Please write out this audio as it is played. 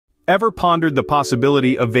Ever pondered the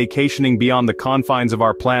possibility of vacationing beyond the confines of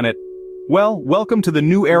our planet? Well, welcome to the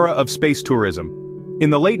new era of space tourism. In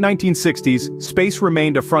the late 1960s, space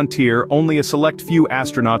remained a frontier only a select few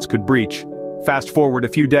astronauts could breach. Fast forward a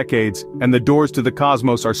few decades, and the doors to the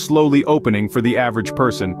cosmos are slowly opening for the average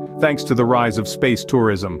person, thanks to the rise of space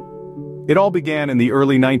tourism. It all began in the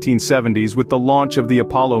early 1970s with the launch of the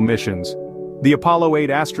Apollo missions. The Apollo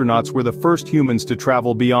 8 astronauts were the first humans to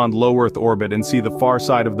travel beyond low Earth orbit and see the far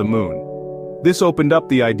side of the moon. This opened up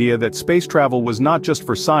the idea that space travel was not just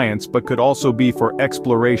for science but could also be for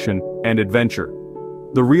exploration and adventure.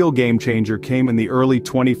 The real game changer came in the early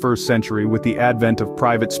 21st century with the advent of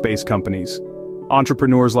private space companies.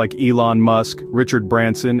 Entrepreneurs like Elon Musk, Richard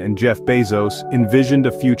Branson, and Jeff Bezos envisioned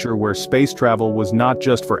a future where space travel was not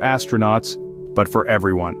just for astronauts, but for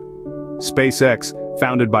everyone. SpaceX,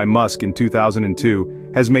 founded by Musk in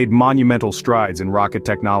 2002, has made monumental strides in rocket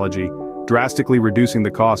technology, drastically reducing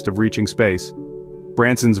the cost of reaching space.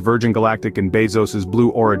 Branson's Virgin Galactic and Bezos's Blue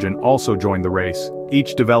Origin also joined the race,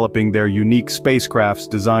 each developing their unique spacecrafts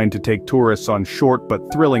designed to take tourists on short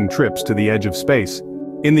but thrilling trips to the edge of space.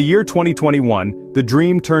 In the year 2021, the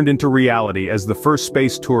dream turned into reality as the first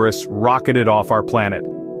space tourists rocketed off our planet.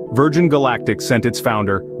 Virgin Galactic sent its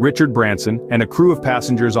founder, Richard Branson, and a crew of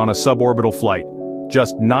passengers on a suborbital flight.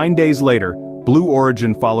 Just 9 days later, Blue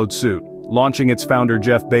Origin followed suit, launching its founder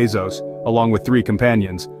Jeff Bezos, along with 3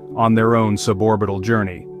 companions, on their own suborbital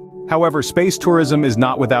journey. However, space tourism is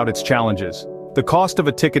not without its challenges. The cost of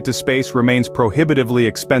a ticket to space remains prohibitively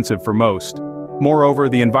expensive for most. Moreover,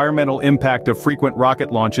 the environmental impact of frequent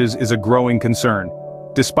rocket launches is a growing concern.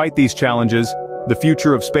 Despite these challenges, the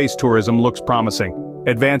future of space tourism looks promising.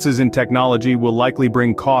 Advances in technology will likely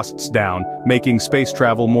bring costs down, making space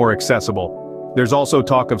travel more accessible. There's also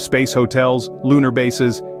talk of space hotels, lunar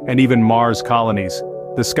bases, and even Mars colonies.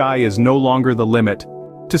 The sky is no longer the limit.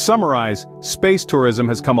 To summarize, space tourism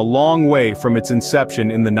has come a long way from its inception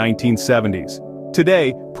in the 1970s.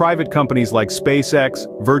 Today, private companies like SpaceX,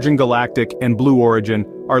 Virgin Galactic, and Blue Origin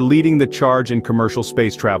are leading the charge in commercial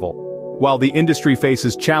space travel. While the industry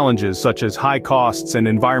faces challenges such as high costs and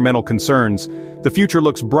environmental concerns, the future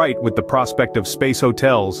looks bright with the prospect of space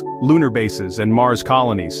hotels, lunar bases, and Mars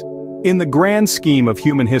colonies. In the grand scheme of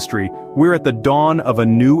human history, we're at the dawn of a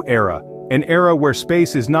new era. An era where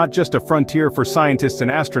space is not just a frontier for scientists and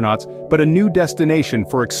astronauts, but a new destination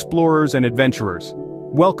for explorers and adventurers.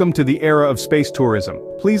 Welcome to the era of space tourism.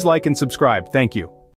 Please like and subscribe. Thank you.